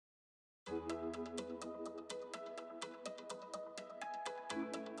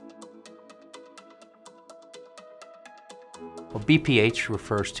Well, BPH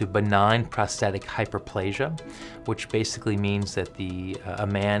refers to benign prostatic hyperplasia, which basically means that a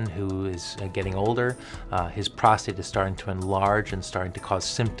man who is getting older, his prostate is starting to enlarge and starting to cause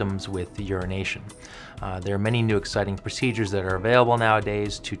symptoms with urination. There are many new exciting procedures that are available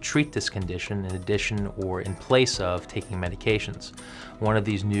nowadays to treat this condition in addition or in place of taking medications. One of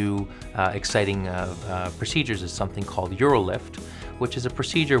these new exciting procedures is something called UroLift, which is a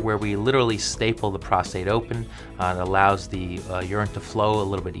procedure where we literally staple the prostate open. It allows the urine to flow a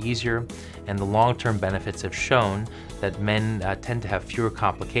little bit easier, and the long-term benefits have shown that men tend to have fewer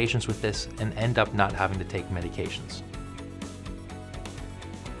complications with this and end up not having to take medications.